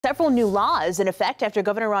several new laws in effect after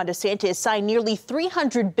Governor Ron DeSantis signed nearly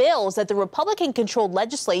 300 bills that the Republican-controlled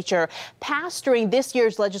legislature passed during this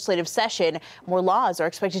year's legislative session. More laws are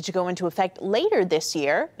expected to go into effect later this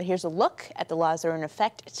year. But here's a look at the laws that are in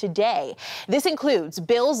effect today. This includes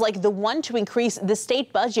bills like the one to increase the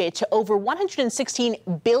state budget to over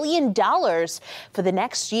 $116 billion for the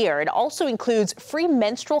next year. It also includes free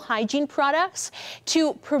menstrual hygiene products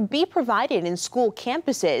to be provided in school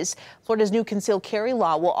campuses. Florida's new concealed carry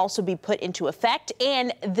law will also be put into effect,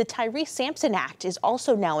 and the Tyree Sampson Act is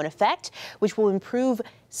also now in effect, which will improve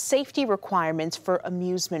safety requirements for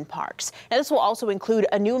amusement parks. Now, this will also include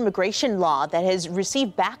a new immigration law that has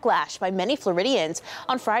received backlash by many Floridians.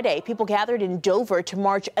 On Friday, people gathered in Dover to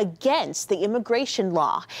march against the immigration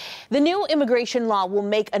law. The new immigration law will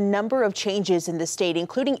make a number of changes in the state,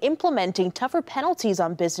 including implementing tougher penalties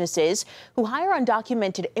on businesses who hire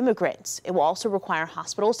undocumented immigrants. It will also require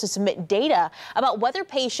hospitals to submit data about whether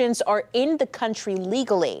patients are in the country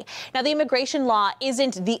legally. Now, the immigration law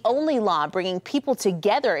isn't the only law bringing people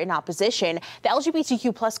together in opposition. The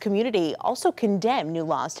LGBTQ+ community also condemned new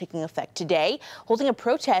laws taking effect today, holding a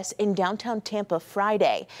protest in downtown Tampa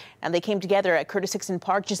Friday. And they came together at Curtis Hickson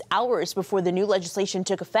Park just hours before the new legislation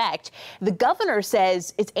took effect. The governor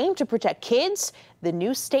says it's aimed to protect kids. The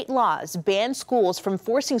new state laws ban schools from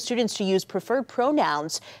forcing students to use preferred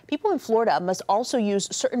pronouns. People in Florida must also use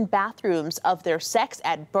certain bathrooms of their sex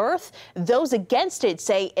at birth. Those against it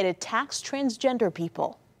say it attacks transgender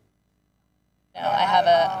people. I have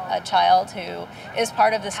a child who is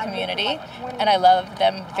part of this community, and I love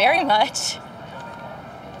them very much,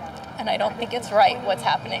 and I don't think it's right what's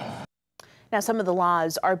happening. Now, some of the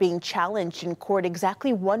laws are being challenged in court.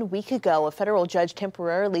 Exactly 1 week ago, a federal judge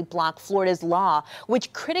temporarily blocked Florida's law,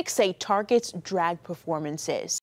 which critics say targets drag performances.